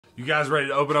You guys ready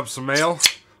to open up some mail?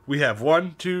 We have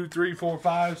 1, 2, 3, 4,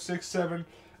 5, 6, 7,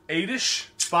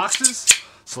 8-ish boxes.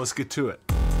 So let's get to it.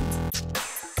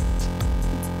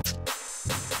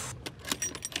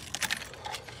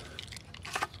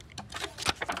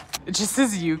 It just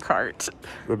says U cart.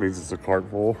 That means it's a cart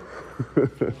full.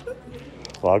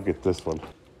 Well, I'll get this one.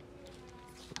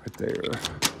 Right there.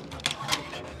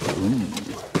 Ooh.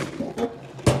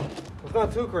 It's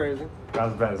not too crazy. Not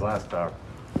as bad as last time.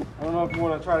 I don't know if you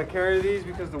want to try to carry these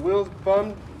because the wheel's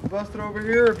busted over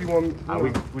here. If you want,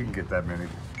 We can get that many.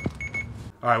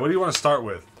 All right, what do you want to start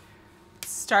with?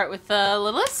 Start with the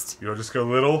littlest. You want to just go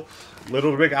little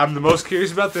to big? I'm the most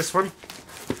curious about this one.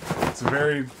 It's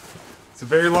a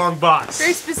very long box.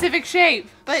 Very specific shape,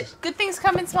 but good things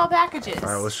come in small packages.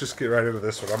 All right, let's just get right into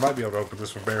this one. I might be able to open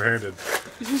this one barehanded.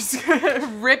 Just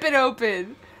rip it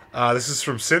open. This is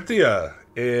from Cynthia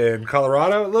in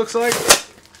Colorado, it looks like.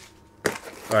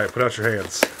 All right, put out your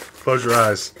hands. Close your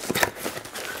eyes.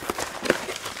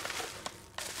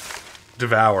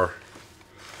 Devour.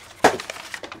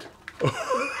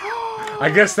 I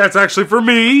guess that's actually for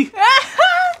me.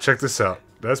 Check this out.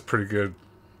 That's pretty good.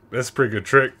 That's a pretty good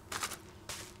trick.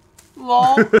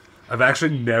 Lol. I've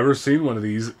actually never seen one of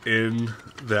these in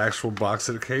the actual box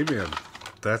that it came in.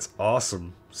 That's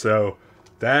awesome. So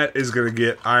that is going to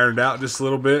get ironed out just a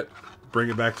little bit. Bring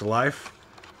it back to life.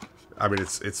 I mean,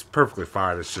 it's perfectly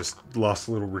fine. It's just lost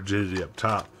a little rigidity up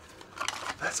top.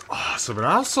 That's awesome. And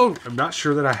I also am not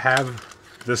sure that I have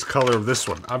this color of this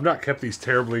one. I've not kept these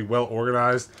terribly well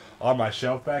organized on my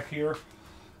shelf back here.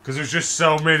 Because there's just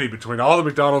so many between all the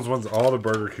McDonald's ones, all the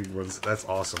Burger King ones. That's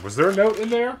awesome. Was there a note in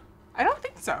there? I don't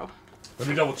think so. Let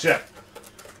me double check.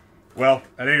 Well,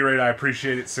 at any rate, I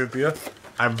appreciate it, Cynthia.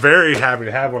 I'm very happy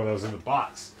to have one of those in the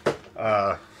box.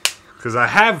 Because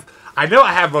I know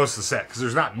I have most of the set, because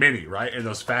there's not many, right, in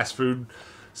those fast food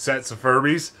sets of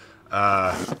Furbies.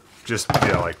 Just,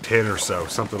 like 10 or so,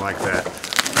 something like that.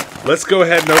 Let's go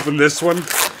ahead and open this one,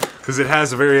 because it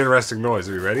has a very interesting noise.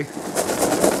 Are you ready?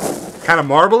 Kind of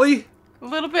marbly? A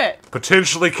little bit.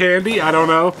 Potentially candy, I don't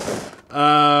know.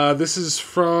 This is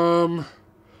from...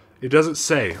 It doesn't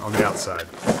say on the outside.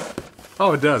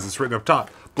 Oh, it does. It's written up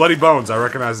top. Bloody Bones. I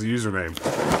recognize the username.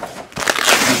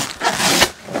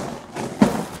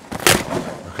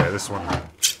 Okay, this one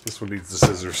needs the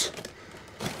scissors.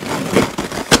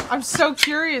 I'm so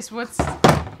curious. What's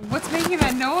making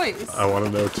that noise? I want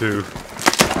to know too.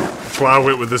 That's why I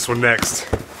went with this one next.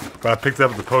 But I picked it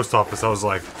up at the post office. I was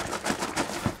like,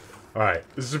 all right,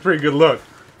 this is a pretty good look.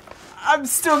 I'm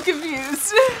still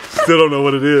confused. Still don't know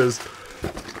what it is.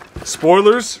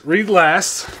 Spoilers, read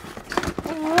last.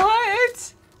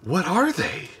 What? What are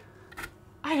they?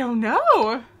 I don't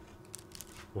know.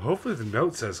 Well, hopefully the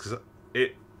note says, because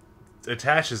it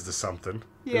attaches to something.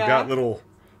 Yeah. They've got little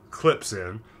clips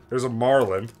in. There's a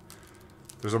marlin.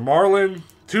 There's a marlin,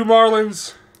 2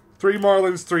 marlins, 3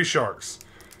 marlins, 3 sharks.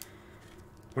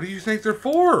 What do you think they're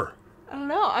for? I don't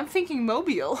know. I'm thinking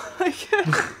mobile.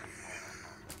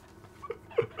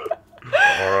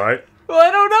 All right. Well,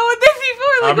 I don't know what they'd be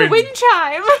for. Like a wind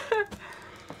chime.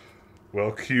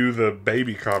 Well, cue the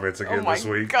baby comments again this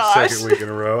week. Gosh. Second week in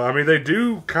a row. I mean, they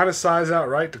do kind of size out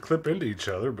right to clip into each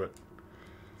other, but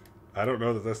I don't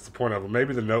know that that's the point of them.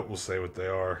 Maybe the note will say what they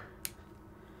are.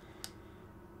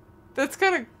 That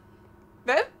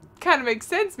kind of makes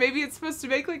sense. Maybe it's supposed to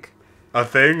make like a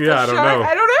thing? Yeah, I don't know.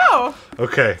 I don't know.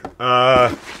 Okay.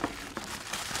 I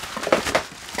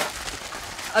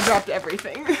dropped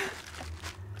everything.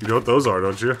 You know what those are,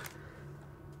 don't you?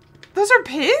 Those are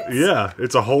pins? Yeah,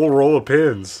 it's a whole roll of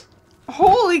pins.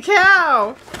 Holy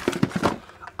cow!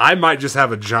 I might just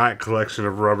have a giant collection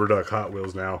of rubber duck Hot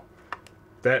Wheels now.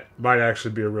 That might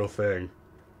actually be a real thing.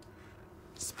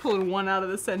 Just pulling one out of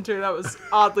the center. That was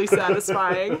oddly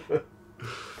satisfying.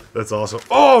 That's awesome.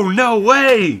 Oh, no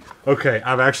way! Okay,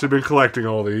 I've actually been collecting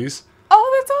all these.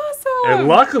 Oh, that's awesome! And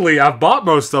luckily, I've bought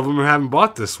most of them and haven't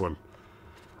bought this one.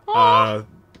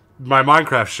 My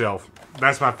Minecraft shelf.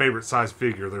 That's my favorite size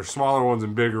figure. There's smaller ones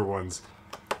and bigger ones.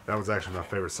 That was actually my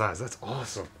favorite size. That's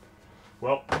awesome.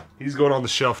 Well, he's going on the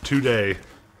shelf today.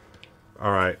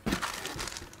 All right.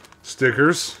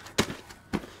 Stickers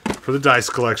for the dice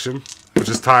collection, which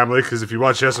is timely because if you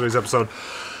watch yesterday's episode,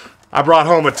 I brought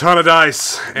home a ton of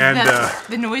dice. And that's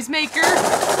the noisemaker?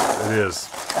 It is.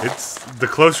 It's the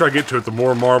closer I get to it, the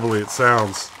more marbly it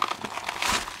sounds.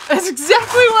 That's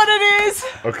exactly what it is.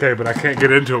 Okay, but I can't get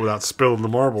into it without spilling the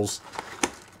marbles.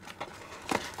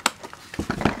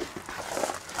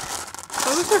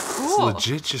 Those are cool. It's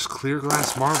legit just clear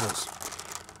glass marbles.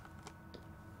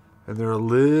 And they're a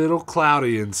little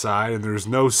cloudy inside, and there's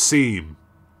no seam.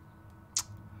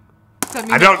 Does that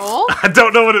mean they're old? I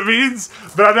don't know what it means,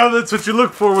 but I know that's what you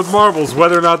look for with marbles.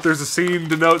 Whether or not there's a scene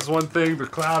denotes one thing, the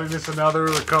cloudiness another,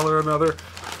 the color another.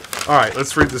 All right,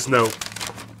 let's read this note.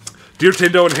 Dear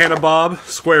Tindo and Hannah Bob,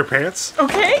 SquarePants.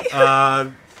 Okay.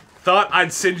 Thought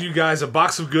I'd send you guys a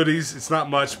box of goodies. It's not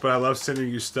much, but I love sending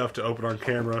you stuff to open on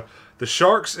camera. The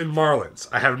Sharks and Marlins.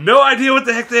 I have no idea what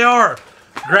the heck they are.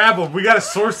 Grab them. We got to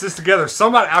source this together.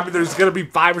 Somebody, I mean, there's going to be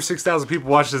 5,000 or 6,000 people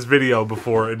watch this video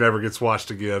before it never gets watched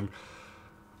again.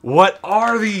 What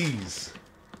are these?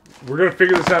 We're going to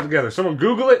figure this out together. Someone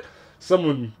Google it.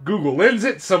 Someone Google Lens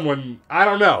it. Someone, I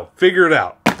don't know. Figure it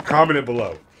out. Comment it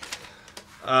below.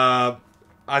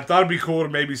 I thought it'd be cool to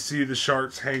maybe see the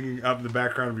sharks hanging up in the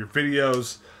background of your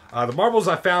videos. The marbles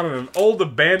I found in an old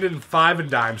abandoned 5 and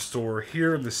dime store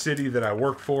here in the city that I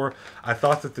work for. I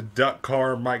thought that the duck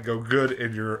car might go good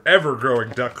in your ever-growing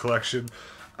duck collection.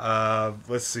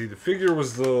 Let's see. The figure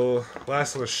was the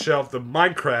last on the shelf. The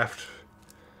Minecraft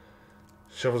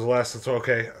shelf was the last. That's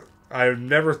okay. I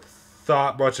never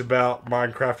thought much about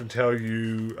Minecraft until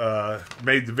you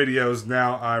made the videos.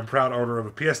 Now I'm proud owner of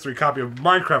a PS3 copy of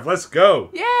Minecraft. Let's go!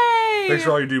 Yay! Thanks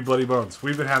for all you do, Bloody Bones.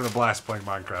 We've been having a blast playing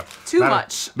Minecraft. Too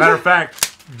much. Matter of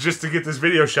fact, just to get this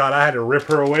video shot, I had to rip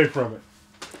her away from it.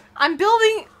 I'm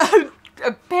building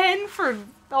a pen for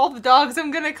all the dogs I'm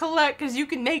going to collect, because you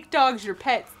can make dogs your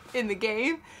pets in the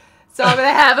game. So I'm going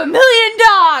to have 1,000,000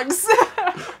 dogs!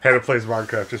 Hannah plays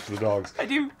Minecraft just for the dogs. I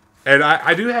do. And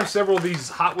I do have several of these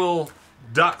Hot Wheel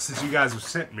ducks that you guys have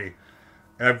sent me.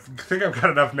 And I think I've got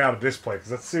enough now to display,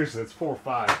 because that's seriously, that's 4 or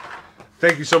 5.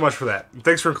 Thank you so much for that. And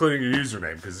thanks for including your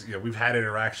username, because we've had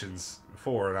interactions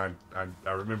before, and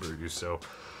I remember you. So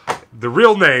the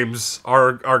real names,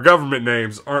 our government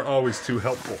names, aren't always too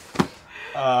helpful.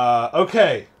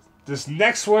 Okay, this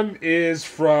next one is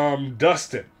from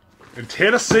Dustin in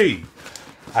Tennessee.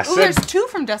 Oh, there's 2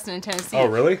 from Dustin in Tennessee. Oh,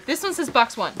 really? This one says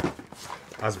box 1.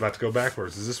 I was about to go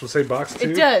backwards. Does this one say box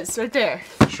 2? It does, right there.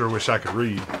 Sure wish I could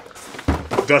read.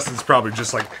 Dustin's probably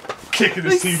just like kicking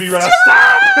his TV right now.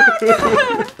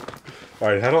 Stop!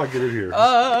 Alright, how do I get in here?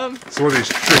 It's one of these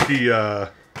tricky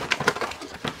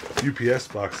UPS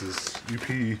boxes.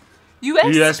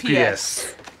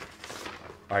 USPS.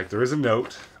 Alright, there is a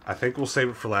note. I think we'll save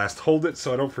it for last. Hold it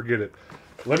so I don't forget it.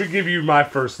 Let me give you my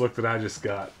first look that I just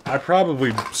got. I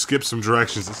probably skipped some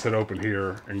directions that said open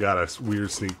here and got a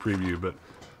weird sneak preview, but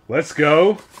let's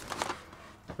go.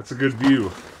 That's a good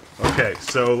view. Okay,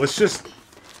 so let's just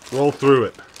roll through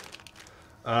it.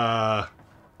 I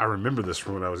remember this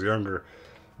from when I was younger.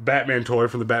 Batman toy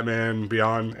from the Batman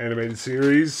Beyond animated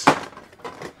series.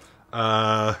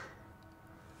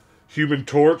 Human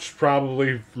Torch,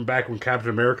 probably from back when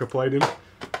Captain America played him.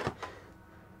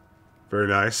 Very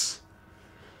nice.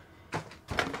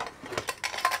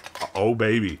 Oh,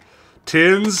 baby.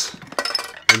 Tins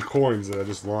and coins that I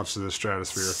just launched in the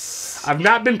stratosphere. I've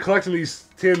not been collecting these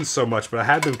tins so much, but I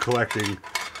have been collecting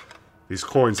these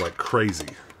coins like crazy.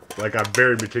 Like, I'm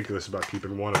very meticulous about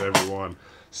keeping one of every one.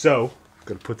 So, I'm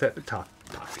going to put that in the top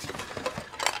pocket.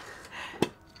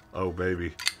 Oh,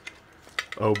 baby.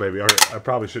 Oh, baby. I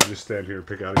probably shouldn't just stand here and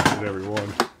pick out each and every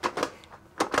one.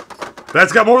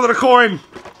 That's got more than a coin!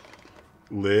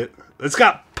 Lit. It's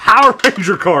got Power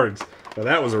Ranger cards! Now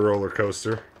that was a roller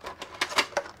coaster.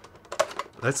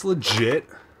 That's legit.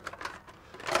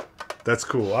 That's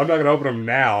cool. I'm not going to open them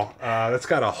now. That's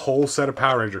got a whole set of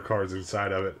Power Ranger cards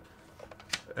inside of it.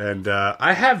 And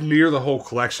I have near the whole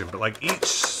collection, but like each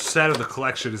set of the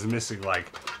collection is missing like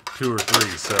 2 or 3.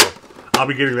 So I'll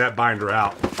be getting that binder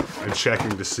out and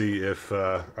checking to see if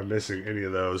I'm missing any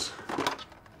of those.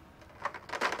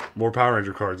 More Power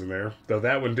Ranger cards in there. Though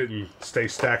that one didn't stay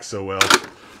stacked so well.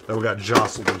 That one got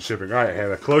jostled in shipping. Alright,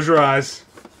 Hannah, close your eyes.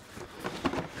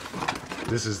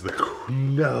 This is the...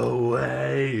 No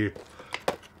way.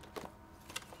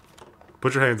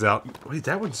 Put your hands out. Wait,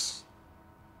 that one's...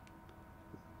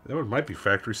 That one might be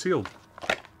factory sealed.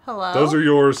 Hello? Those are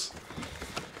yours.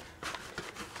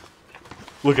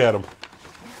 Look at them.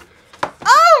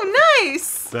 Oh,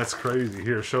 nice! That's crazy.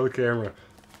 Here, show the camera.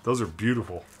 Those are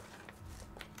beautiful.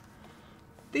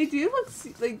 They do look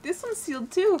like this one's sealed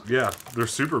too. Yeah, they're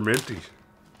super minty.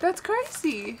 That's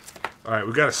crazy. Alright,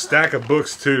 we got a stack of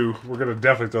books too. We're going to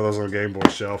definitely throw those on the Game Boy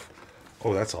shelf.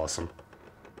 Oh, that's awesome.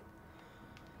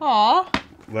 Aw.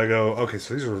 Lego. Okay,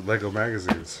 so these are Lego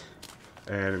magazines.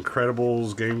 And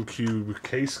Incredibles GameCube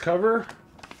case cover.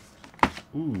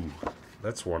 Ooh,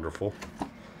 that's wonderful.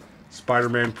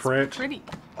 Spider-Man print. Pretty.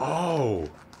 Oh.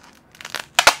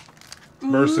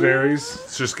 Mercenaries.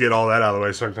 Let's just get all that out of the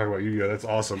way so I can talk about Yu-Gi-Oh! That's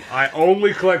awesome. I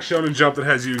only collect Shonen Jump that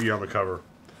has Yu-Gi-Oh! On the cover.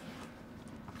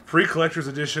 Free collector's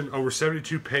edition, over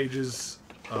 72 pages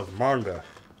of manga.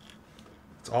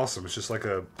 awesome. It's just like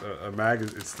a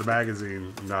it's the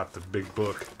magazine, not the big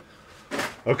book.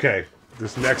 Okay,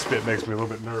 this next bit makes me a little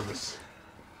bit nervous.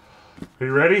 Are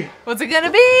you ready? What's it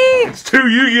gonna be? It's 2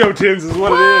 Yu-Gi-Oh! Tins is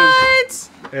what it is.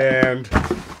 What? And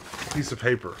a piece of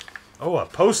paper. Oh, a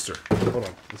poster. Hold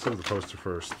on. Let's look at the poster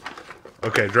first.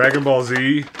 Okay, Dragon Ball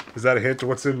Z. Is that a hint to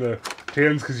what's in the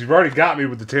tins? Because you've already got me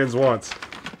with the tins once.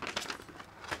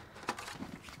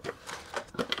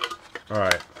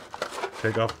 Alright.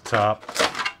 Take off the top.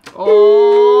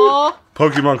 Oh.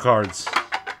 Pokemon cards.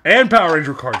 And Power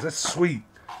Ranger cards. That's sweet.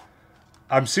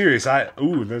 I'm serious.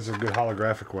 Ooh, there's a good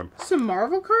holographic one. Some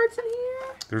Marvel cards in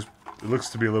here? It looks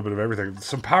to be a little bit of everything.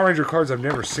 Some Power Ranger cards I've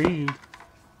never seen.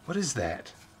 What is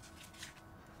that?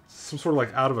 Some sort of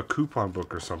like out of a coupon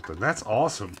book or something. That's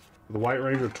awesome. The White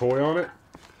Ranger toy on it.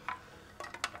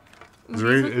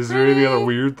 Is there any other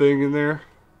weird thing in there?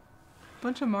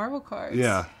 Bunch of Marvel cards.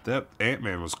 Yeah, that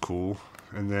Ant-Man was cool.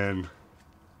 And then,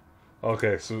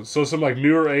 okay, so some like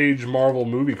newer age Marvel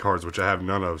movie cards, which I have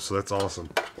none of, so that's awesome.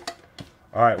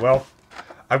 All right, well,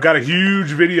 I've got a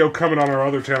huge video coming on our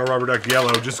other channel, Rubber Duck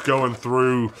Yellow, just going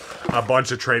through a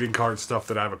bunch of trading card stuff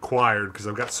that I've acquired because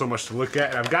I've got so much to look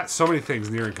at, and I've got so many things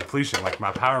nearing completion, like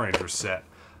my Power Rangers set,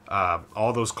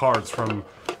 all those cards from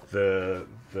the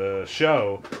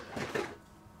show.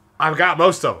 I've got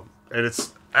most of them, and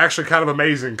it's actually kind of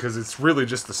amazing because it's really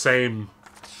just the same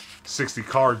 60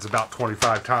 cards about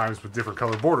 25 times with different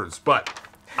color borders, but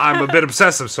I'm a bit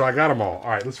obsessive, so I got them all. All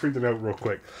right, let's read the note real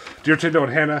quick. Dear Tindo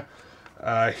and Hannah,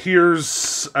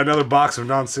 here's another box of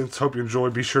nonsense. Hope you enjoy.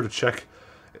 Be sure to check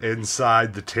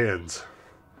inside the tins.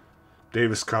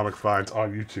 Davis Comic Finds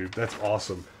on YouTube. That's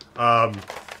awesome. I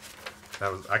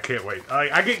can't wait.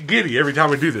 I get giddy every time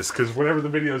we do this because whenever the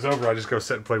video's over, I just go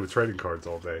sit and play with trading cards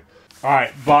all day. All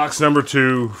right, box number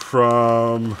 2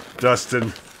 from Dustin.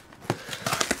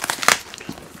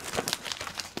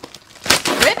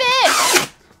 Rip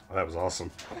it! Oh, that was awesome.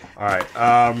 All right,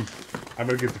 I'm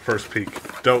gonna get the first peek.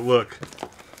 Don't look.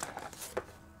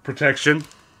 Protection.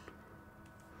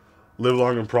 Live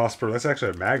long and prosper. That's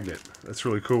actually a magnet. That's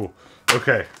really cool.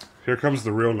 Okay, here comes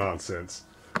the real nonsense.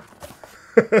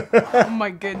 Oh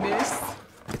my goodness.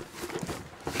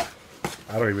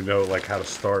 I don't even know like how to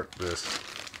start this.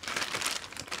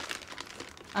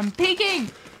 I'm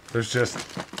peeking. There's just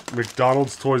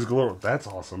McDonald's toys galore. That's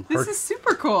awesome. This is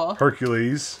super cool.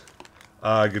 Hercules,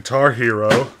 Guitar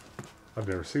Hero. I've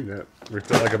never seen that.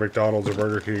 Like a McDonald's or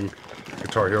Burger King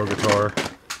Guitar Hero guitar.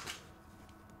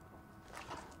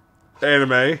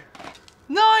 Anime.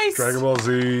 Nice. Dragon Ball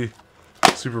Z.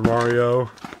 Super Mario.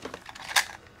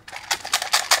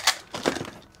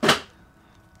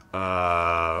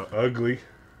 Ugly.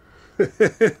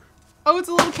 Oh, it's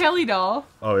a little Kelly doll.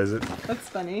 Oh, is it? That's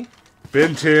funny.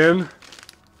 Ben 10.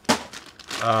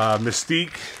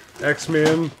 Mystique.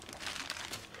 X-Men.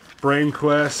 Brain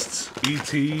Quest.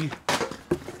 E.T.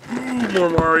 More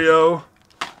Mario.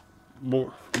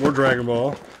 More Dragon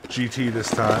Ball. GT this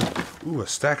time. Ooh, a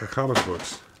stack of comic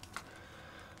books.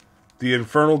 The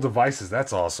Infernal Devices.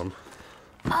 That's awesome.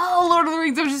 Oh, Lord of the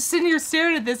Rings. I was just sitting here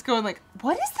staring at this going like,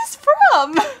 what is this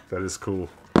from? That is cool.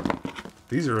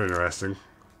 These are interesting.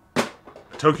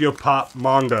 Tokyo Pop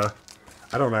manga.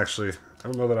 I don't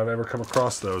know that I've ever come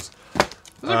across those.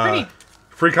 Those are pretty.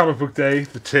 Free Comic Book Day.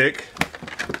 The Tick.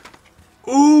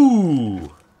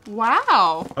 Ooh.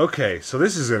 Wow. Okay, so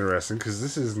this is interesting because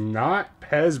this is not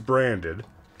Pez branded.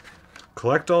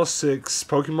 Collect all 6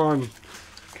 Pokemon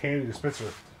candy dispenser.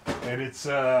 And it's,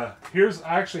 I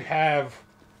actually have,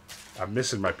 I'm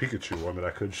missing my Pikachu one that I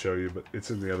could show you, but it's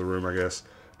in the other room, I guess.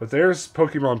 But there's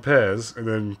Pokemon Pez, and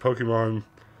then Pokemon,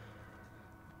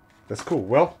 that's cool.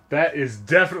 Well, that is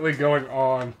definitely going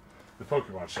on the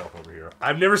Pokemon shelf over here.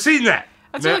 I've never seen that.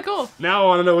 That's really cool. Now I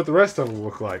want to know what the rest of them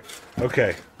look like.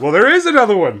 Okay, well there is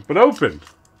another one, but open.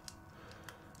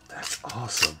 That's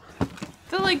awesome.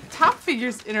 The like top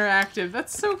figure's interactive.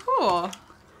 That's so cool.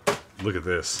 Look at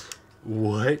this.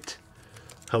 What?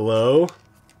 Hello?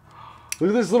 Look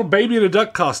at this little baby in a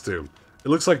duck costume. It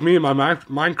looks like me in my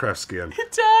Minecraft skin.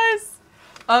 It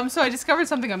does. So I discovered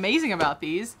something amazing about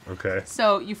these. Okay.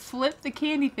 So you flip the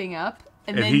candy thing up,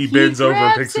 and then he bends over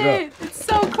and grabs picks it up. It's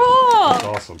so cool. That's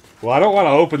awesome. Well, I don't want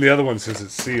to open the other one since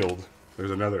it's sealed. There's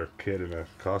another kid in a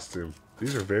costume.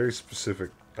 These are very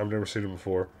specific. I've never seen them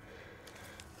before.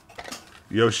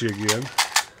 Yoshi again.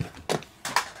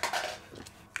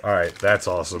 Alright, that's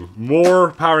awesome.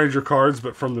 More Power Ranger cards,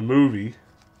 but from the movie,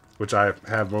 which I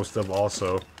have most of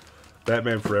also.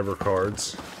 Batman Forever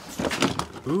cards.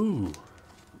 Ooh.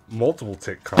 Multiple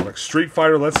Tick comics. Street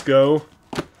Fighter, let's go.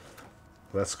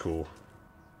 That's cool.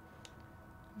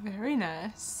 Very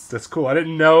nice. That's cool. I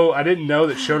didn't know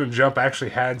that Shonen Jump actually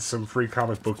had some free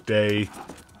comic book day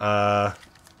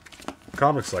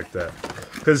comics like that.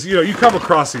 Because you come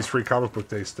across these free comic book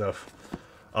day stuff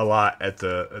a lot at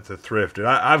the thrift, and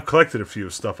I've collected a few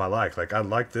of stuff I like. Like I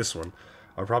like this one.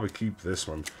 I'll probably keep this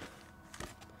one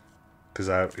because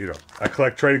I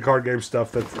collect trading card game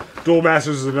stuff. That Duel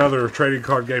Masters is another trading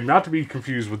card game, not to be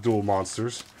confused with Duel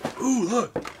Monsters. Ooh,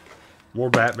 look, more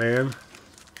Batman.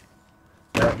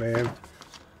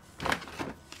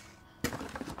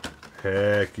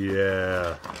 Heck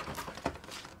yeah!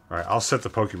 All right, I'll set the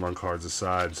Pokemon cards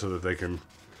aside so that they can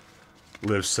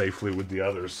live safely with the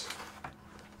others.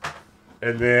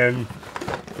 And then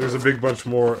there's a big bunch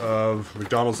more of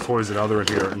McDonald's toys and other in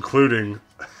here, including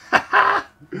a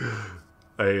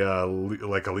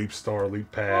Leap Star,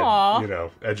 Leap Pad, Aww.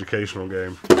 Educational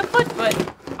game. The foot.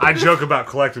 I joke about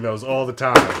collecting those all the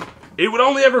time. It would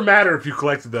only ever matter if you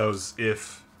collected those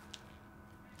if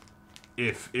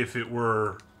it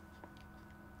were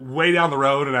way down the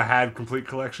road and I had complete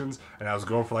collections and I was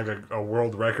going for like a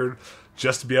world record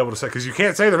just to be able to say, because you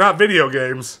can't say they're not video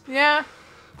games. Yeah.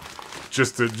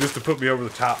 Just to put me over the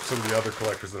top some of the other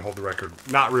collectors that hold the record.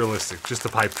 Not realistic, just a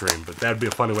pipe dream, but that'd be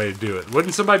a funny way to do it.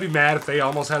 Wouldn't somebody be mad if they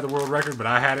almost had the world record, but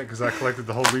I had it because I collected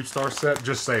the whole Leap Star set?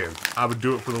 Just saying. I would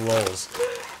do it for the lulz.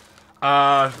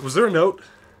 Was there a note?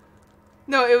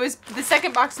 No, it was the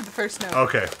second box of the first note.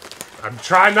 Okay. I'm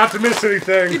trying not to miss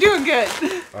anything. You're doing good.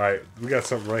 Alright, we got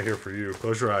something right here for you.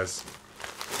 Close your eyes.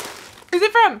 Who's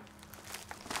it from?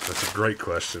 That's a great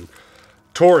question.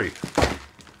 Tori.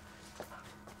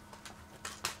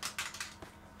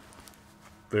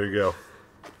 There you go.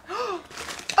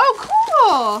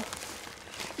 Oh,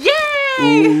 cool!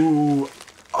 Yay! Ooh.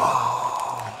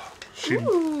 Oh.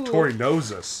 Ooh. Tori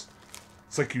knows us.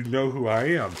 It's like you know who I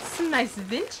am. Some nice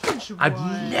vintage one. I've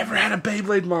never had a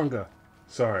Beyblade manga.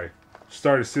 Sorry.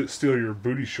 Started to steal your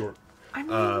booty short. I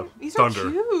mean, these thunder.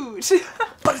 are cute.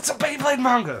 But it's a Beyblade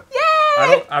manga.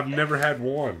 Yay! I've never had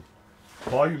one.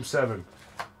 Volume 7.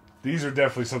 These are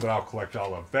definitely something I'll collect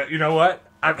all of. That, you know what?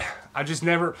 I just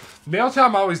never... Mail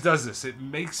Time always does this. It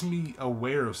makes me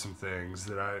aware of some things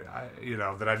that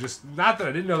that I just... Not that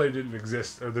I didn't know they didn't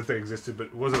exist, or that they existed,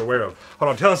 but wasn't aware of. Hold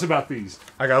on, tell us about these.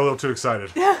 I got a little too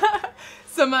excited.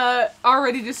 Some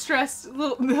already distressed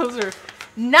little... Those are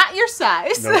not your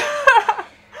size. Nope.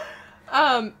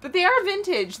 But they are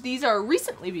vintage. These are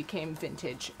recently became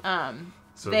vintage.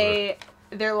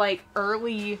 They're like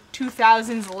early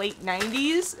 2000s, late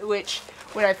 90s, which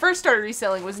when I first started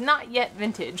reselling was not yet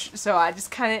vintage. So I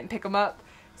just kind of didn't pick them up.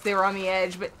 So they were on the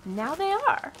edge, but now they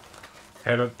are.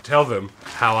 Hannah, tell them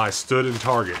how I stood in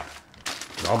Target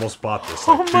and almost bought this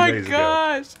like 2 days ago. Oh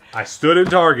my gosh. I stood in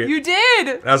Target. You did.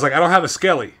 And I was like, I don't have a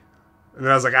Skelly. And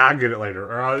then I was like, I'll get it later.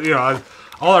 Or,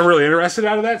 all I'm really interested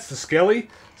out of that's the Skelly.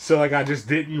 So like I just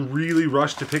didn't really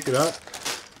rush to pick it up.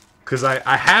 Because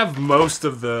I have most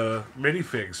of the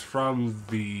minifigs from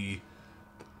the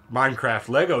Minecraft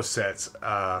Lego sets,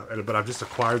 but I've just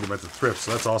acquired them at the thrift,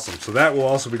 so that's awesome. So that will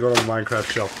also be going on the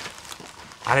Minecraft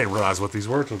shelf. I didn't realize what these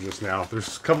were until just now.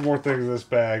 There's a couple more things in this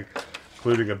bag,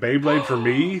 including a Beyblade for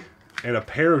me and a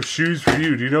pair of shoes for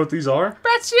you. Do you know what these are?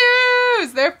 Brett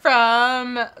shoes! They're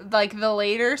from like the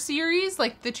later series,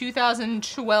 like the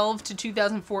 2012 to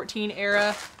 2014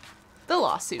 era. The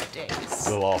lawsuit days.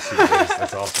 The lawsuit days.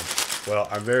 That's awesome. Well,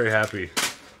 I'm very happy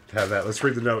to have that. Let's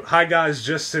read the note. Hi, guys.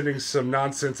 Just sending some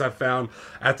nonsense I found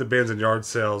at the bins and yard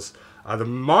sales. The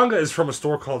manga is from a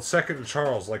store called Second and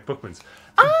Charles, like Bookman's.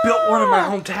 They built one in my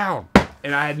hometown,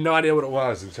 and I had no idea what it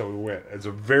was until we went. It's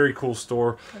a very cool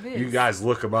store. You guys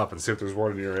look them up and see if there's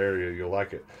one in your area. You'll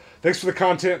like it. Thanks for the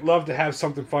content. Love to have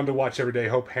something fun to watch every day.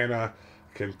 Hope Hannah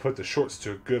can put the shorts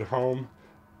to a good home.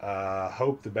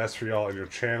 Hope the best for y'all and your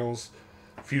channels.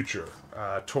 Future.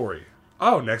 Tori.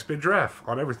 Oh, next big draft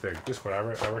on everything. Discord. I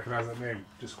recognize that name.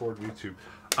 Discord, YouTube.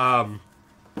 I'm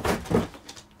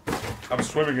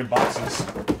swimming in boxes.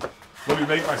 Let me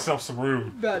make myself some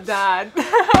room. About died.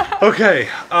 Okay.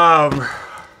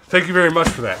 Thank you very much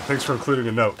for that. Thanks for including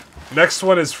a note. Next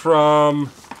one is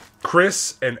from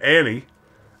Chris and Annie.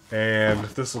 And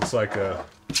this looks like a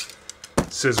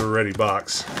scissor-ready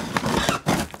box.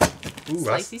 Ooh,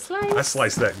 Slicey slice. I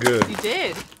sliced that good. You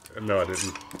did. No, I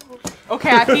didn't. Okay,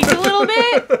 I peeked a little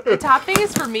bit. The top thing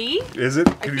is for me. Is it?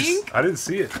 I think. I didn't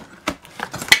see it.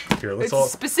 Here, It's a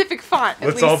specific font,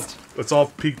 at least. Let's all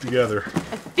peek together.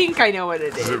 I think I know what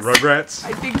it is. Is it Rugrats?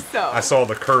 I think so. I saw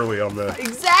the curly on the...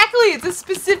 Exactly! It's a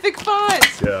specific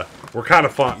font! Yeah. We're kind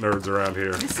of font nerds around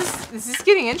here. This is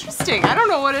getting interesting. I don't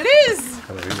know what it is.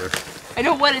 I don't either. I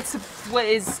know what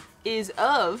is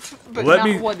of, but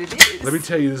not what it is. Let me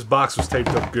tell you, this box was taped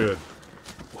up good.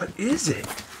 What is it?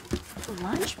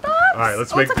 Lunchbox? All right,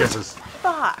 let's make guesses.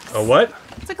 Box. A what?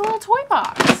 It's like a little toy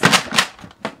box.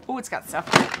 Oh, it's got stuff.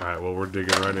 All right, well, we're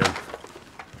digging right in.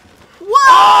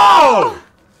 Whoa!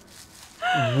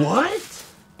 Oh! What?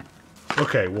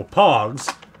 Okay, well,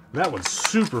 Pogs. That one's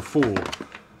super full.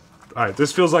 All right,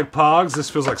 this feels like Pogs. This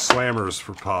feels like Slammers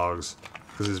for Pogs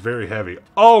because it's very heavy.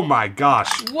 Oh my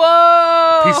gosh!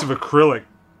 Whoa! Piece of acrylic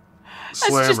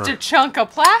slammer. That's just a chunk of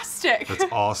plastic. That's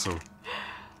awesome.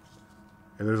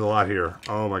 And there's a lot here.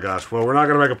 Oh my gosh. Well, we're not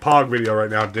going to make a Pog video right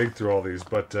now and dig through all these,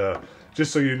 but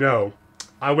just so you know,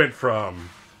 I went from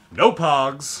no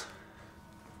Pogs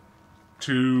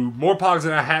to more Pogs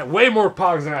than I had, way more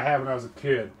Pogs than I had when I was a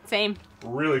kid. Same.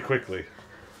 Really quickly.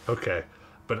 Okay.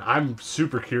 But I'm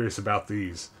super curious about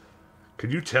these. Can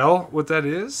you tell what that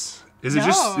is? Is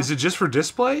it just for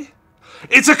display?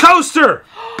 It's a coaster!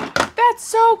 That's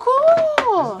so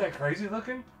cool! Isn't that crazy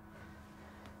looking?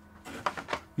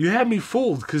 You had me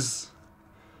fooled, because...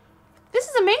 This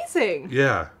is amazing.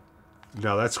 Yeah.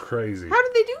 No, that's crazy. How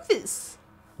did they do this?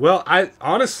 Well,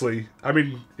 honestly, I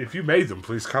mean, if you made them,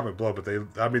 please comment below, but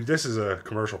this is a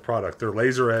commercial product. They're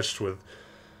laser etched with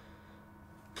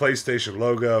PlayStation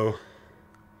logo.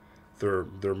 They're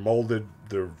molded,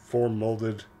 they're form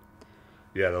molded.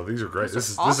 Yeah, no, these are great. This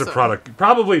is a product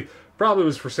probably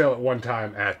was for sale at one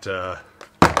time at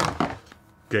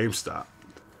GameStop.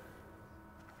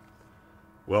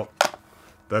 Well,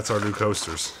 that's our new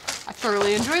coasters. I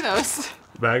thoroughly enjoy those.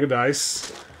 Bag of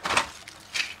dice.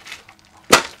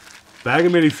 Bag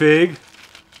of minifig.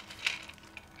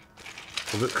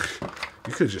 Well,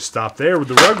 you could just stop there with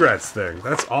the Rugrats thing.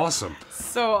 That's awesome.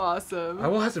 So awesome. I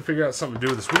will have to figure out something to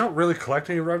do with this. We don't really collect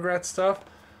any Rugrats stuff.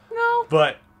 No.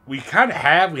 But we kind of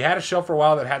have. We had a shelf for a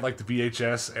while that had like the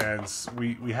VHS, and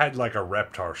we had like a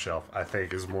Reptar shelf, I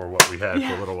think, is more what we had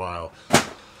for a little while.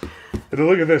 And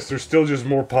look at this. There's still just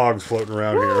more Pogs floating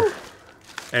around here.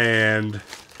 And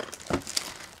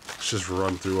let's just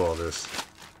run through all this.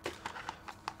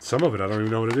 Some of it, I don't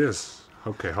even know what it is.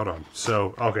 Okay, hold on.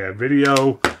 So, okay, a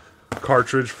video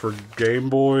cartridge for Game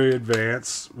Boy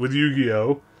Advance with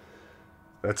Yu-Gi-Oh!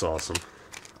 That's awesome.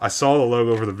 I saw the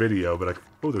logo for the video, but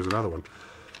oh, there's another one.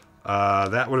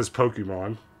 That one is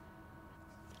Pokemon.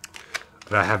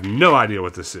 And I have no idea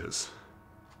what this is.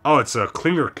 Oh, it's a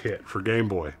cleaner kit for Game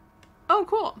Boy. Oh,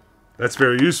 cool. That's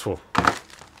very useful.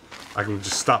 I can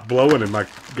just stop blowing in my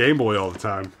Game Boy all the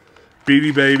time.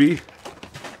 Beady Baby.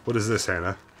 What is this,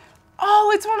 Hannah?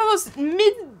 Oh, it's one of those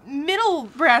middle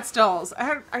Bratz dolls.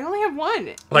 I only have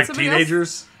one. Like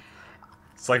teenagers?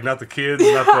 It's like not the kids,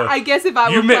 not the... I guess if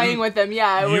I were playing with them, yeah.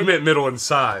 I would. Meant middle in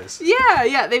size.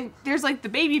 Yeah. There's like the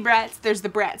baby Bratz. There's the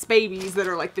Bratz babies that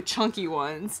are like the chunky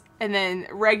ones. And then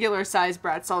regular size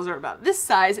Bratz dolls are about this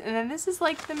size. And then this is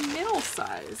like the middle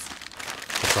size.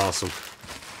 That's awesome.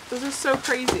 Those are so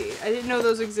crazy. I didn't know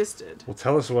those existed. Well,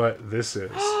 tell us what this is.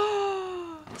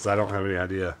 Because I don't have any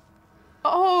idea.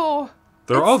 Oh.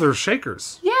 They're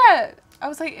shakers. Yeah. I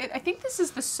was like, I think this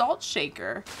is the salt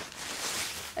shaker.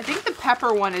 I think the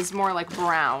pepper one is more like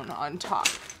brown on top.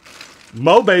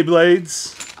 Mo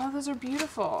Beyblades. Oh, those are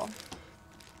beautiful.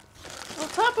 Oh,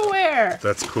 Tupperware.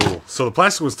 That's cool. So the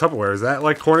plastic was Tupperware. Is that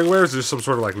like Corningware or is this some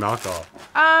sort of like knockoff?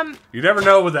 You never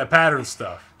know with that pattern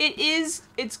stuff. It's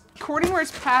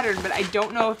Corningware's pattern, but I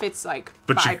don't know if it's like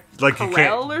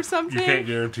Corel or something. You can't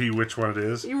guarantee which one it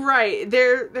is. You're right.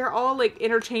 They're all like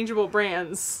interchangeable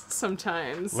brands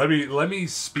sometimes. Let me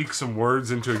speak some words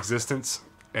into existence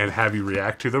and have you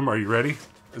react to them. Are you ready?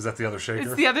 Is that the other shaker?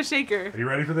 It's the other shaker. Are you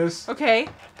ready for this? Okay.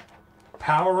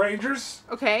 Power Rangers.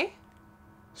 Okay.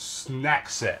 Snack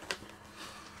set.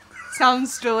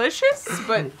 Sounds delicious,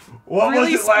 but what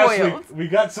really was it last spoiled. week? We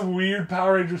got some weird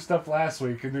Power Ranger stuff last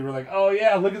week, and they were like, "Oh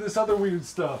yeah, look at this other weird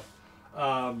stuff."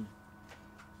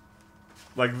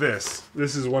 Like this.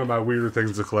 This is one of my weirder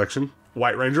things in the collection.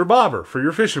 White Ranger bobber for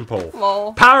your fishing pole.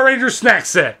 Lol. Power Ranger snack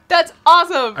set. That's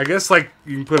awesome. I guess like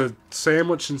you can put a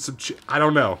sandwich and some. I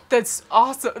don't know. That's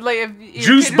awesome. Like if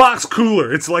juice box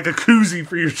cooler. It's like a koozie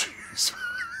for your juice.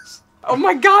 Oh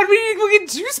my god, we need to go get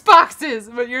juice boxes!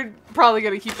 But you're probably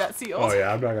going to keep that sealed. Oh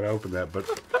yeah, I'm not going to open that, but...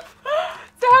 So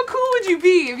how cool would you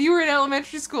be if you were in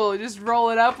elementary school and just roll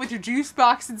it up with your juice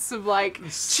box and some, like,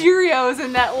 Cheerios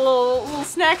and that little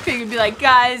snack thing and be like,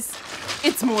 guys,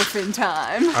 it's morphin'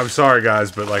 time. I'm sorry,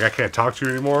 guys, but, like, I can't talk to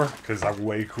you anymore because I'm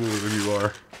way cooler than you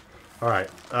are. Alright,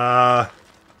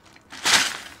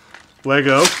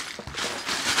 Lego.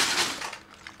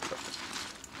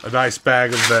 A nice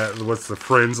bag of that, what's the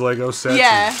Friends Lego sets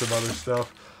and some other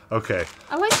stuff. Okay.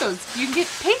 I like those. You can get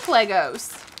pink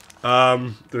Legos.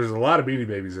 There's a lot of Beanie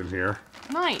Babies in here.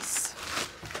 Nice.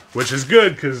 which is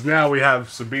good because now we have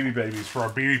some Beanie Babies for our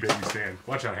Beanie Baby stand.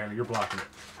 Watch out, Hannah. You're blocking it.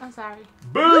 I'm sorry.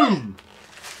 Boom!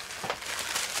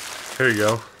 Here you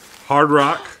go. Hard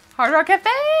Rock. Hard Rock Cafe!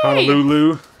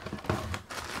 Honolulu.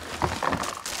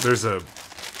 There's a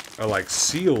like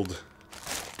sealed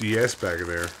DS bag in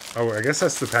there. Oh, I guess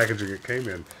that's the packaging it came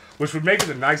in, which would make it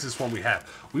the nicest one we have.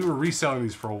 We were reselling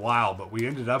these for a while, but we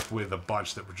ended up with a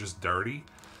bunch that were just dirty.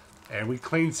 And we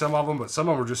cleaned some of them, but some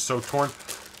of them were just so torn.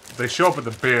 They show up at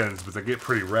the bins, but they get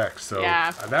pretty wrecked. So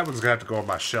yeah. That one's going to have to go on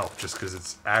my shelf just because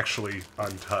it's actually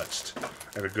untouched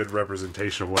and a good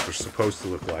representation of what they're supposed to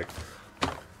look like.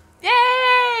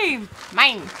 Yay!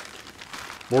 Mine.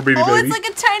 More Beanie Baby. Oh, it's like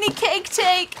a tiny cake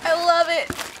take. I love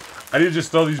it. I need to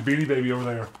just throw these Beanie Baby over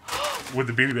there with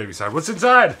the Beanie Baby side. What's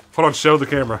inside? Hold on, show the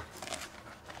camera.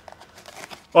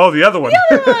 Oh, the other one.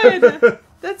 The other one.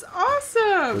 That's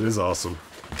awesome. It is awesome.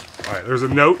 All right, there's a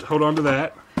note. Hold on to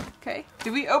that. Okay.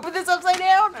 Did we open this upside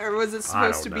down, or was it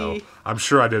supposed to be? I'm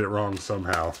sure I did it wrong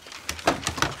somehow.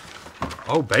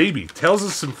 Oh, baby. Tales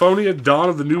of Symphonia, Dawn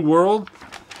of the New World.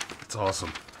 It's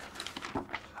awesome.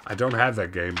 I don't have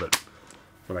that game, but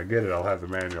when I get it, I'll have the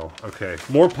manual. Okay.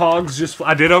 More Pogs.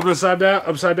 I did open it upside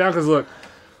down because, look,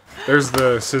 there's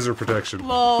the scissor protection.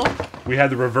 Lol. We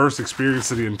had the reverse experience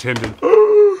that he intended.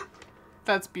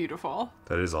 That's beautiful.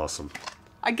 That is awesome.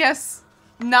 I guess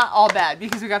not all bad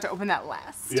because we got to open that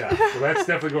last. Yeah, so that's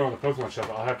definitely going on the Pokemon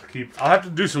shelf. I'll have to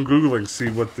do some Googling to see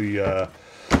what the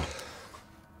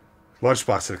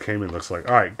lunchbox that it came in looks like.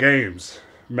 All right, games.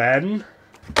 Madden.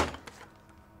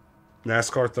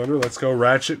 NASCAR Thunder. Let's go.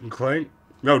 Ratchet and Clank.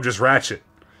 No, just Ratchet.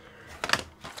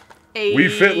 Wii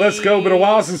Fit. Let's go. Been a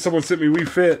while since someone sent me Wii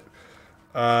Fit.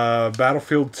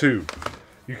 Battlefield 2.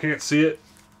 You can't see it.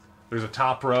 There's a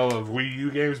top row of Wii U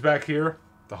games back here.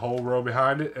 The whole row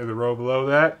behind it, and the row below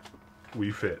that,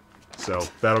 Wii Fit. So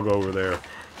that'll go over there.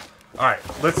 All right,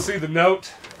 let's see the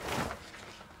note.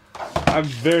 I'm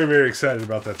very, very excited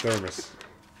about that thermos.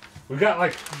 We got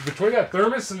like between that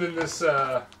thermos and then this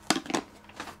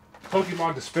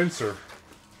Pokemon dispenser.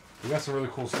 We got some really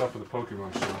cool stuff for the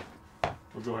Pokemon show.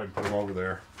 We'll go ahead and put them over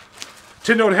there.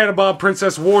 Tindo and Hannah Bob,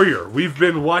 Princess Warrior. We've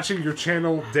been watching your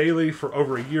channel daily for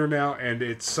over a year now, and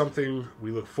it's something we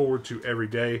look forward to every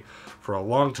day. For a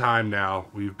long time now,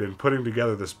 we've been putting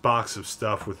together this box of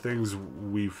stuff with things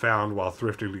we found while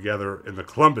thrifting together in the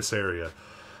Columbus area.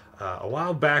 A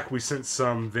while back, we sent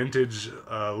some vintage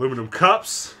aluminum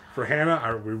cups for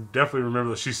Hannah. We definitely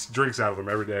remember that she drinks out of them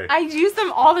every day. I use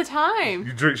them all the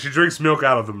time. She drinks milk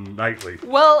out of them nightly.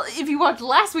 Well, if you watched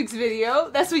last week's video,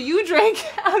 that's what you drank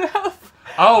out of.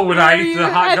 Oh, when I ate the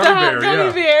hot gummy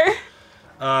bear,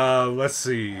 yeah. Let's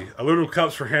see. Aluminum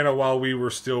cups for Hannah while we were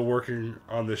still working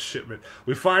on this shipment.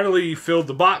 We finally filled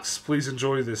the box. Please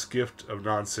enjoy this gift of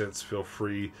nonsense. Feel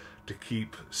free to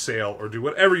keep, sale, or do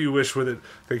whatever you wish with it.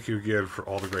 Thank you again for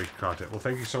all the great content. Well,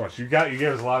 thank you so much. You gave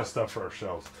us a lot of stuff for our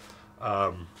shelves.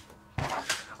 I'm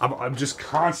just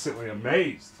constantly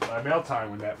amazed by mail time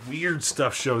when that weird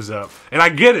stuff shows up. And I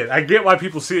get it. I get why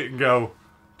people see it and go,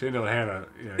 Tindo and Hannah,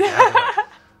 you have that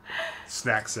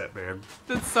snack set, man.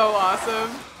 That's so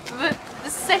awesome. The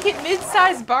second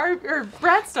mid-sized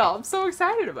Bratz doll. I'm so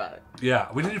excited about it. Yeah,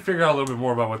 we need to figure out a little bit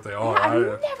more about what they are. Yeah,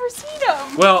 I've never seen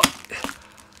them. Well,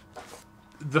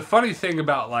 the funny thing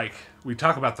about, like, we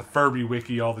talk about the Furby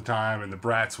wiki all the time and the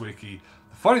Bratz wiki.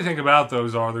 The funny thing about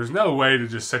those are there's no way to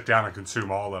just sit down and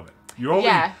consume all of it. You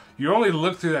only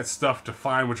look through that stuff to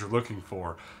find what you're looking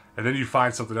for. And then you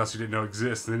find something else you didn't know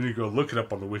exists, and then you go look it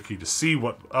up on the wiki to see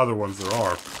what other ones there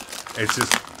are. It's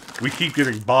just, we keep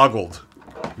getting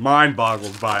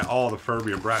mind-boggled by all the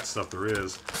Furby and Bratz stuff there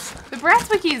is. The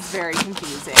Bratz wiki is very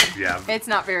confusing. Yeah. It's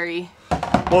not very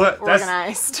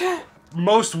organized. That's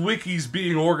most wikis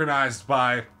being organized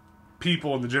by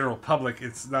people in the general public,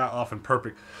 it's not often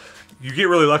perfect. You get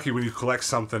really lucky when you collect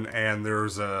something and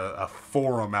there's a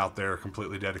forum out there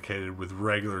completely dedicated with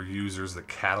regular users that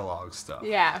catalog stuff.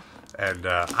 Yeah. And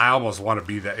I almost want to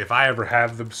be that. If I ever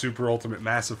have the super ultimate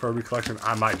massive Furby collection,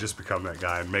 I might just become that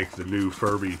guy and make the new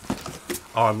Furby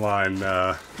online.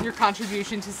 Your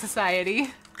contribution to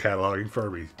society. Cataloging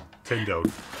Furby. Tindo.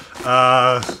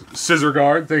 Scissor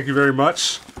Guard, thank you very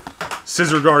much.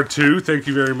 Scissor Guard 2, thank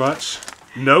you very much.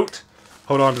 Note,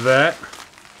 hold on to that.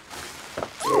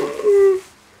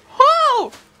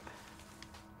 Oh!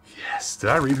 Yes. Did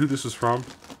I read who this was from?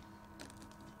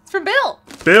 It's from Bill.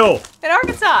 Bill. In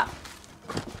Arkansas.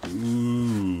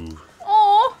 Ooh.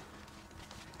 Aw.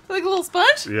 Like a little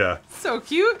sponge? Yeah. So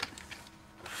cute.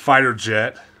 Fighter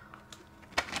jet.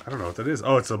 I don't know what that is.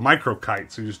 Oh, it's a micro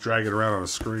kite, so you just drag it around on a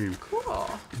screen. Cool.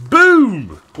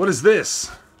 Boom! What is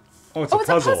this? Oh, it's a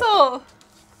puzzle. It's a puzzle.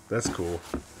 That's cool.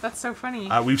 That's so funny.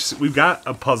 We've got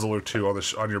a puzzle or two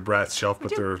on your Bratz shelf,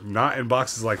 but they're not in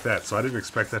boxes like that, so I didn't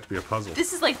expect that to be a puzzle.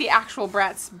 This is like the actual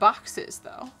Bratz boxes,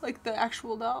 though. Like the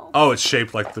actual doll. Oh, it's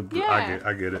shaped like the... Yeah.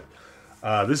 I get it.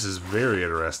 This is very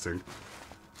interesting.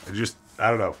 I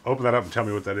don't know. Open that up and tell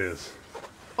me what that is.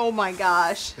 Oh my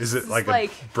gosh. Is it like a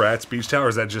Bratz beach towel, or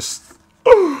is that just...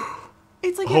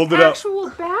 It's like Hold an it up. actual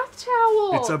bath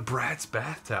towel. It's a Bratz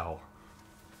bath towel.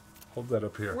 Hold that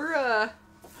up here.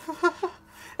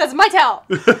 That's my towel.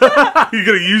 You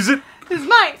gonna use it? It's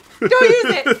mine. Don't use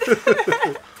it.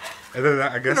 And then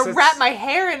I guess I'm gonna wrap my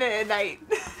hair in it at night.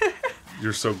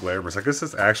 You're so glamorous. I guess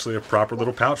that's actually a proper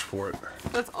little pouch for it.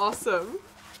 That's awesome.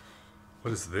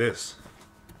 What is this?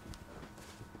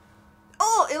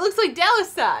 Oh, it looks like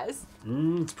Dallas size.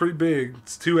 It's pretty big.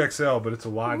 It's 2XL, but it's a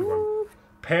wide one.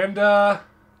 Panda.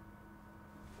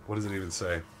 What does it even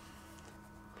say?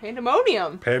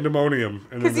 Pandemonium. Pandemonium.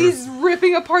 Because he's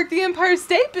ripping apart the Empire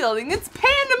State Building. It's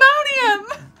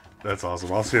pandemonium. That's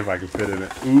awesome. I'll see if I can fit in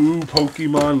it. Ooh,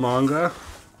 Pokemon manga.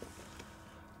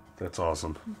 That's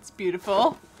awesome. It's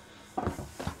beautiful.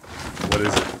 What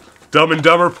is it? Dumb and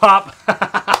Dumber Pop.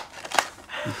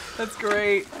 That's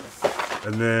great.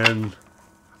 And then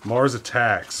Mars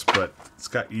Attacks, but it's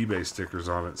got eBay stickers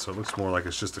on it, so it looks more like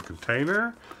it's just a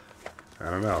container.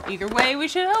 I don't know. Either way, we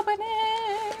should open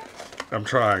it. I'm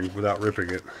trying without ripping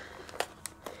it.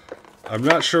 I'm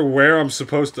not sure where I'm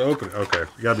supposed to open it. Okay,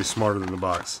 you gotta be smarter than the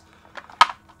box.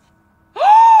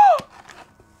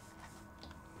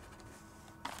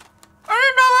 I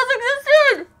didn't know those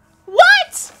existed!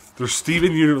 What? There's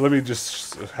Steven Universe. Let me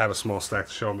just have a small stack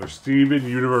to show them. There's Steven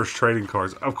Universe trading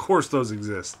cards. Of course those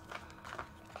exist.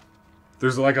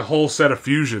 There's like a whole set of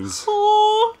fusions.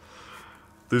 Oh.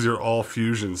 These are all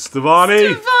fusions.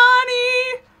 Stevani!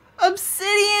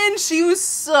 Obsidian! She was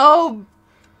so...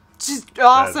 just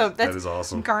awesome. That is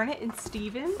awesome. Garnet and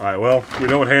Steven? Alright, well, we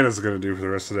know what Hannah's going to do for the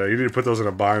rest of the day. You need to put those in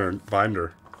a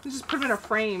binder. We just put them in a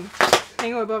frame.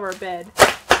 Hang them above our bed.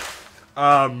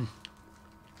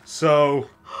 So...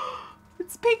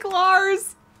 It's Pink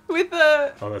Lars with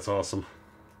a... Oh, that's awesome.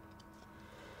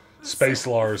 Space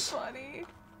Lars. Funny.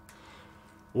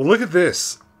 Well, look at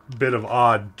this bit of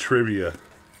odd trivia.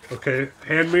 Okay,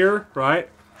 hand mirror, right?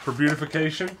 For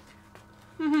beautification.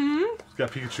 Mm-hmm. It's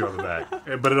got Pikachu on the back.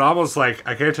 But it almost like,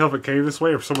 I can't tell if it came this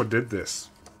way or if someone did this.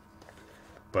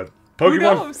 But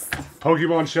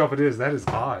Pokemon shelf it is. That is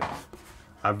odd.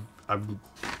 I've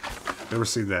never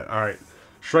seen that. Alright.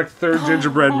 Shrek the 3rd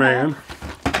Gingerbread Man.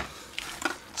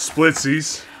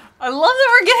 Splitsies. I love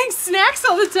that we're getting snacks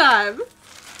all the time.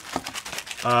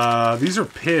 These are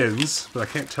pins, but I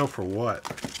can't tell for what.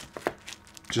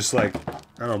 Just like, I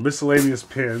don't know, miscellaneous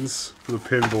pins for the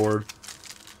pin board.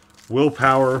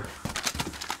 Willpower.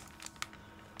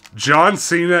 John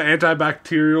Cena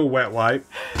antibacterial wet wipe.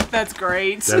 That's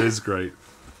great. That is great.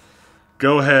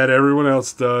 Go ahead, everyone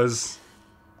else does.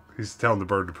 He's telling the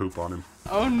bird to poop on him.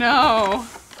 Oh no.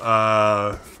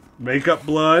 Makeup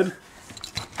blood.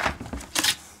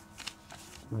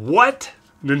 What?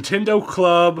 Nintendo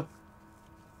Club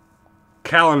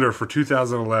calendar for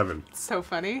 2011. So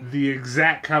funny. The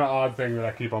exact kind of odd thing that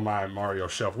I keep on my Mario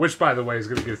shelf, which, by the way, is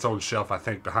going to get its own shelf, I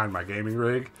think, behind my gaming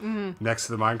rig, next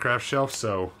to the Minecraft shelf,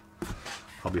 so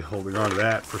I'll be holding on to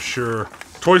that for sure.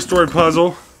 Toy Story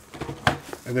puzzle,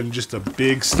 and then just a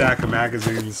big stack of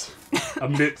magazines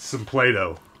amidst some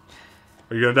Play-Doh.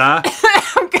 Are you going to die?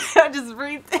 I'm gonna just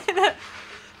read that.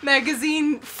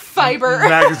 Magazine fiber.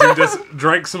 Magazine, just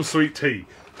drank some sweet tea.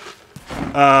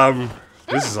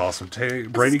 This is awesome.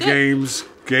 Brady Games,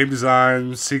 Game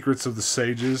Design, Secrets of the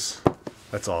Sages.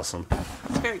 That's awesome.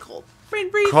 It's very cool. Brain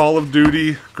breathe. Call of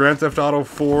Duty, Grand Theft Auto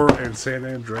 4, and San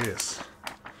Andreas.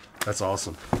 That's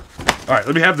awesome. Alright,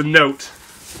 let me have the note.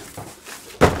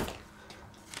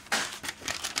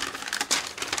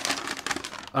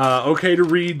 Okay to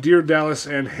read, Dear Dallas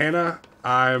and Hannah.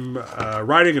 I'm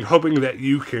writing and hoping that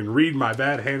you can read my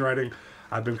bad handwriting.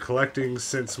 I've been collecting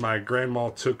since my grandma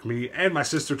took me and my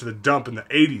sister to the dump in the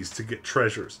 80s to get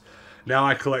treasures. Now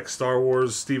I collect Star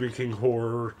Wars, Stephen King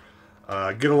horror,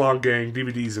 Get Along Gang,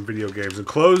 DVDs, and video games.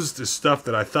 Enclosed is stuff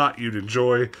that I thought you'd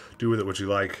enjoy. Do with it what you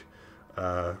like.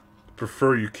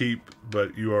 Prefer you keep,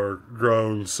 but you are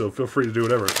grown, so feel free to do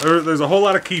whatever. There's a whole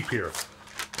lot of keep here.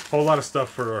 A whole lot of stuff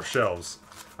for our shelves.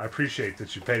 I appreciate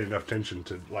that you paid enough attention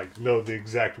to like know the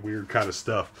exact weird kind of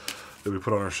stuff that we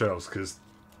put on our shelves, because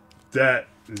that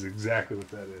is exactly what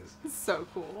that is. It's so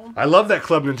cool. I love that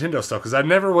Club Nintendo stuff because I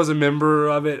never was a member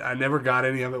of it. I never got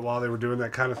any of it while they were doing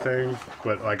that kind of thing.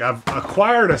 But like I've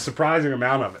acquired a surprising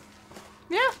amount of it.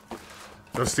 Yeah.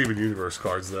 Those Steven Universe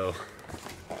cards though.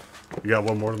 You got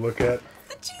one more to look at?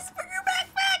 The cheeseburger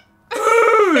backpack.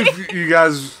 If you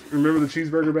guys remember the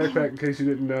cheeseburger backpack, in case you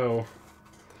didn't know.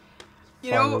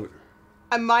 You know,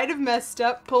 I might have messed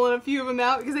up pulling a few of them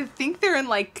out because I think they're in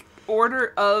like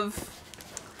order of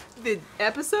the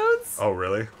episodes. Oh,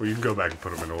 really? Well, you can go back and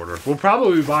put them in order. We'll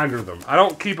probably binder them. I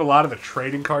don't keep a lot of the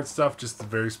trading card stuff, just the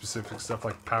very specific stuff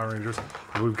like Power Rangers.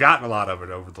 And we've gotten a lot of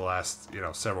it over the last,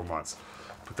 several months.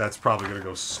 But that's probably going to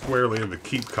go squarely in the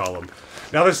keep column.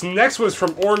 Now, this next one is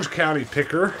from Orange County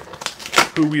Picker,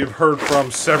 who we have heard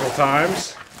from several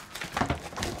times.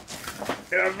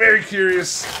 And I'm very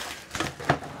curious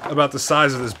about the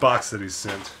size of this box that he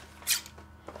sent.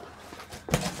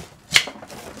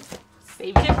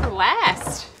 Saved it for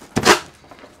last.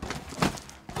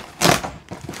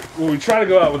 Well, we try to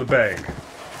go out with a bang.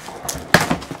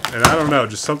 And I don't know,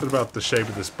 just something about the shape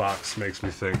of this box makes me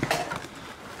think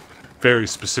very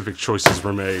specific choices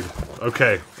were made.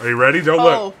 Okay, are you ready? Don't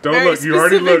look. Don't look. You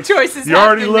already looked. Choices you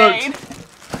already looked. Made.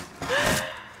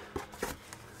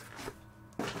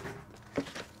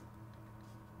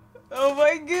 Oh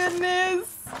my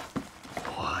goodness.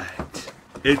 What?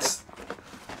 It's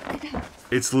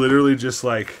literally just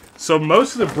like, so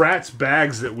most of the Bratz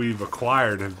bags that we've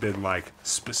acquired have been like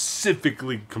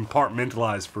specifically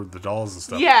compartmentalized for the dolls and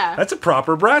stuff. Yeah. That's a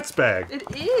proper Bratz bag. It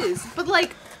is, but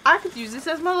like, I could use this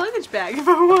as my luggage bag if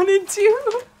I wanted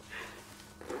to.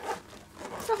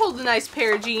 To hold a nice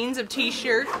pair of jeans, a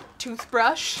t-shirt,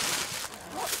 toothbrush,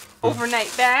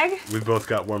 overnight bag. We've both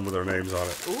got one with our names on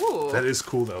it. Ooh. That is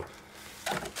cool though.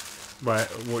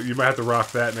 Well, you might have to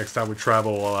rock that next time we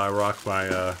travel while I rock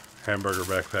my hamburger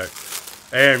backpack.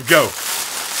 And go.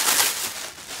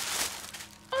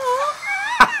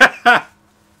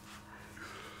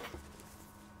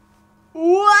 What?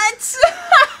 What?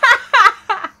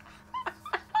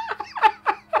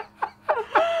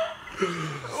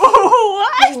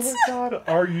 Oh my God,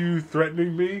 are you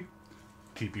threatening me?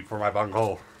 TP for my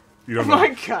bunghole. You don't Oh my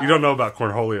know. God. You don't know about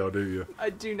Cornholio, do you? I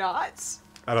do not.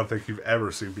 I don't think you've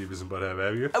ever seen Beavis and Butthead,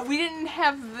 have you? We didn't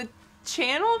have the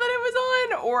channel that it was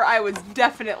on, or I was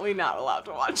definitely not allowed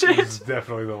to watch It's it.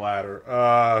 definitely the latter.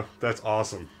 That's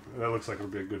awesome. That looks like it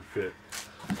would be a good fit.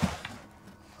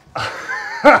 I'm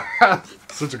gonna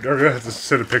have to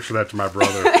send a picture of that to my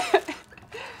brother.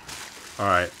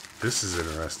 Alright, this is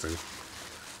interesting.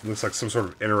 It looks like some sort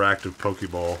of interactive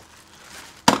Pokeball,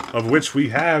 of which we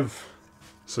have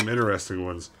some interesting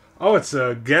ones. Oh, it's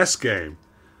a guess game.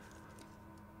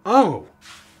 Oh,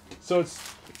 so it's...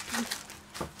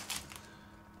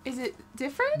 Is it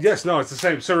different? Yes, no, it's the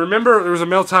same. So remember, there was a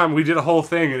mail time we did a whole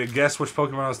thing, and it guessed which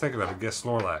Pokemon I was thinking of. It guessed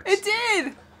Snorlax. It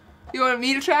did! You want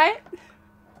me to try it?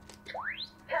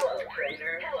 Hello,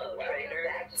 trainer. Hello,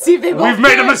 trainer. See if they both We've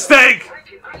made a get it. mistake!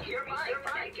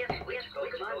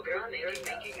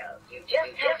 You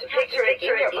just have to picture it in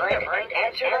your mind and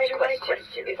answer my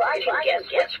question. If I can guess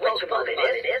which Pokemon it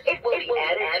is, it will be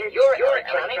added to your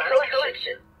electronic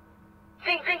collection.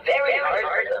 Think very hard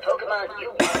for the Pokemon you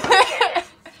want to get.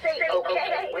 Say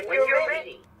okay when you're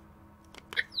ready.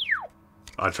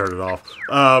 I turned it off.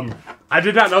 I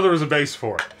did not know there was a base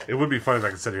for it. It would be funny if I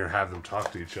could sit here and have them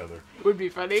talk to each other. Would be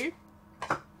funny.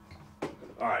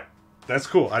 Alright, that's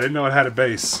cool. I didn't know it had a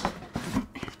base.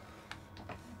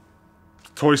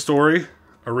 Toy Story,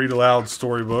 a read aloud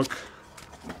storybook.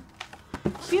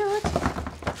 Cute.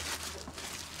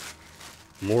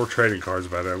 More trading cards,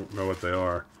 but I don't know what they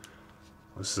are.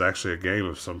 This is actually a game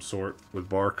of some sort with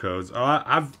barcodes. Oh,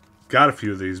 I've got a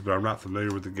few of these, but I'm not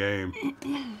familiar with the game.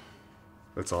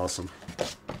 That's awesome.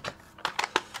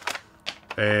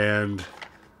 And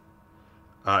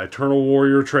Eternal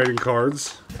Warrior trading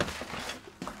cards.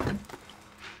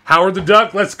 Howard the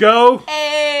Duck, let's go!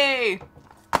 Hey!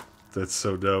 That's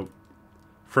so dope.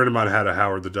 A friend of mine had a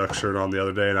Howard the Duck shirt on the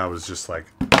other day, and I was just like,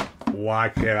 why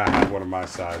can't I have one of my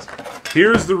size?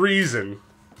 Here's the reason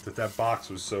that box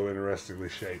was so interestingly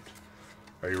shaped.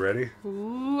 Are you ready?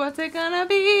 Ooh, what's it gonna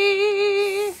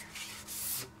be?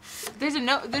 There's a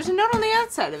note on the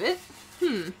outside of it.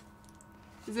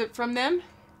 Is it from them?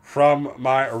 From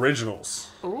my originals.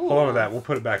 Ooh. Hold on to that. We'll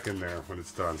put it back in there when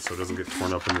it's done so it doesn't get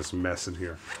torn up in this mess in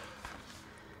here.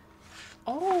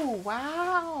 Oh,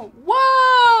 wow.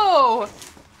 Whoa!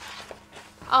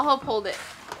 I'll help hold it.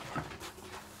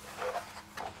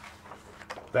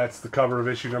 That's the cover of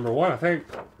issue number 1, I think.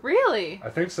 Really? I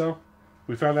think so.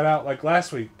 We found that out like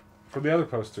last week from the other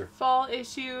poster. Fall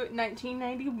issue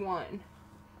 1991.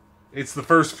 It's the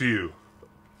first few.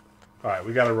 Alright,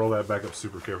 we gotta roll that back up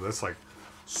super careful. That's like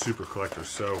super collector.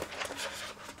 So,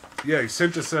 yeah, he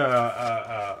sent us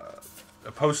a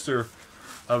poster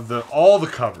of all the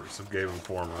covers of Game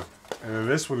Informer. And then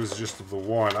this one is just of the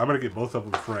one. I'm gonna get both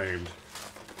of them framed.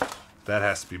 That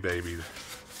has to be babied.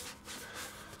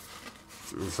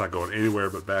 It's not going anywhere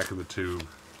but back in the tube.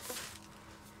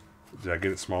 Did I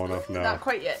get it small enough? No. Not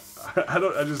quite yet. I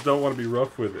just don't want to be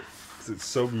rough with it. It's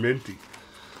so minty.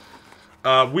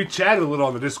 We chatted a little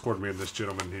on the Discord, me and this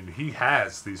gentleman, and he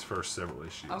has these first several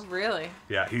issues. Oh, really?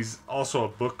 Yeah, he's also a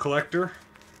book collector.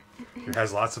 He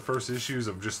has lots of first issues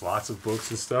of just lots of books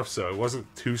and stuff, so it wasn't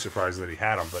too surprising that he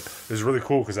had them, but it was really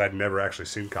cool because I'd never actually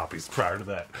seen copies prior to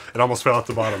that. It almost fell at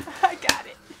the bottom. I got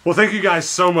it. Well, thank you guys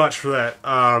so much for that.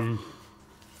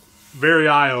 Very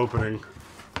eye-opening.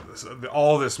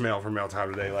 All this mail from Mail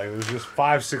Time today. Like, there's just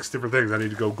 5, 6 different things I need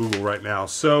to go Google right now.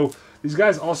 So, these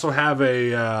guys also have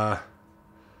a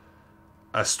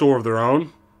store of their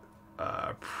own.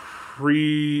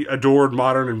 Pre-adored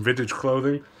modern and vintage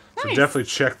clothing. So Nice. definitely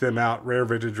check them out. Rare,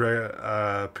 vintage,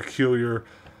 peculiar.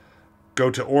 Go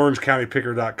to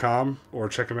orangecountypicker.com or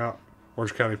check them out.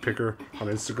 Orange County Picker on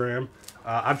Instagram.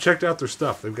 I've checked out their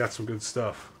stuff. They've got some good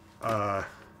stuff. But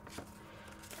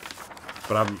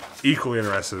I'm equally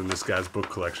interested in this guy's book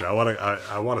collection. I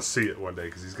want to see it one day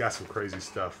because he's got some crazy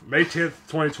stuff. May 10th,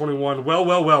 2021. Well,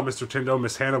 Mr. Tendo,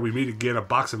 Miss Hannah, we meet again. A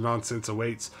box of nonsense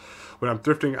awaits. When I'm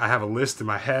thrifting, I have a list in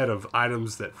my head of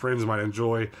items that friends might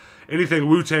enjoy. Anything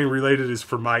Wu-Tang related is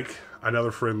for Mike.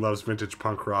 Another friend loves vintage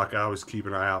punk rock. I always keep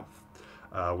an eye out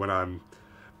when I'm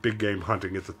big game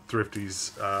hunting at the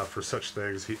Thrifties for such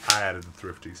things. I added the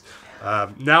Thrifties.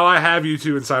 Now I have you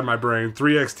two inside my brain.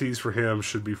 3XTs for him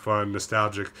should be fun,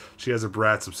 nostalgic. She has a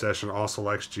Bratz obsession, also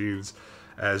likes jeans.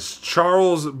 As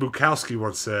Charles Bukowski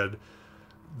once said,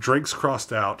 drinks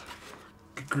crossed out,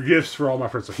 gifts for all my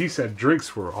friends. So he said drinks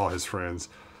for all his friends,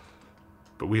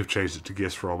 but we have changed it to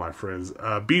gifts for all my friends.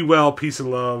 Be well, peace and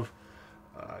love.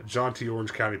 John T.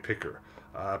 Orange County Picker.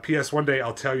 P.S. One day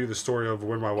I'll tell you the story of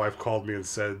when my wife called me and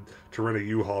said to rent a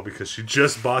U-Haul because she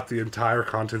just bought the entire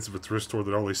contents of a thrift store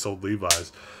that only sold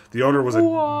Levi's. The owner was the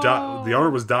owner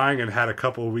was dying and had a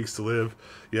couple of weeks to live.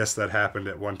 Yes, that happened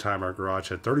at one time. Our garage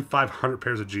had 3,500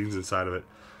 pairs of jeans inside of it.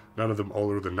 None of them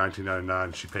older than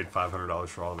 $19.99. She paid $500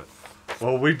 for all of it.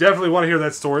 Well, we definitely want to hear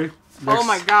that story. Oh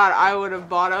my god, I would have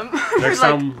bought them. Next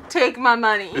like, time, take my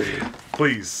money.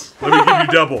 please let me give you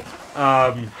double.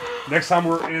 Next time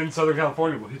we're in Southern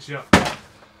California, we'll hit you up.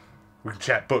 We can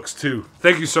chat books too.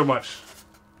 Thank you so much.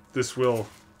 This will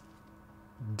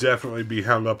definitely be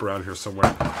hung up around here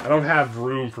somewhere. I don't have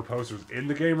room for posters in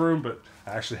the game room, but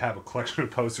I actually have a collection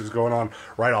of posters going on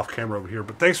right off camera over here.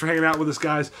 But thanks for hanging out with us,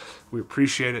 guys. We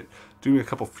appreciate it. Do me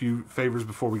a few favors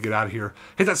before we get out of here.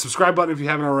 Hit that subscribe button if you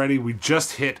haven't already. We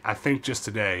just hit, I think just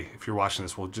today, if you're watching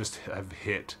this, we'll just have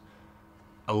hit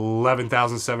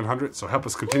 11,700. So help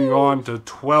us continue on to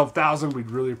 12,000.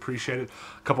 We'd really appreciate it.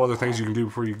 A couple other things you can do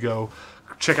before you go.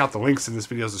 Check out the links in this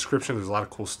video's description. There's a lot of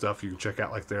cool stuff you can check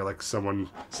out like there. Like someone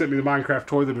sent me the Minecraft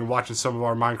toy. They've been watching some of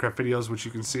our Minecraft videos, which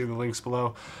you can see in the links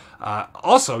below.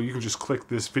 Also, you can just click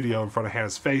this video in front of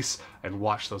Hannah's face and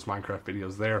watch those Minecraft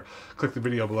videos there. Click the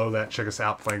video below that. Check us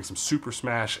out playing some Super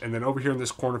Smash. And then over here in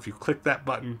this corner, if you click that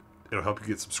button, it'll help you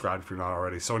get subscribed if you're not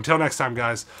already. So until next time,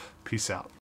 guys, peace out.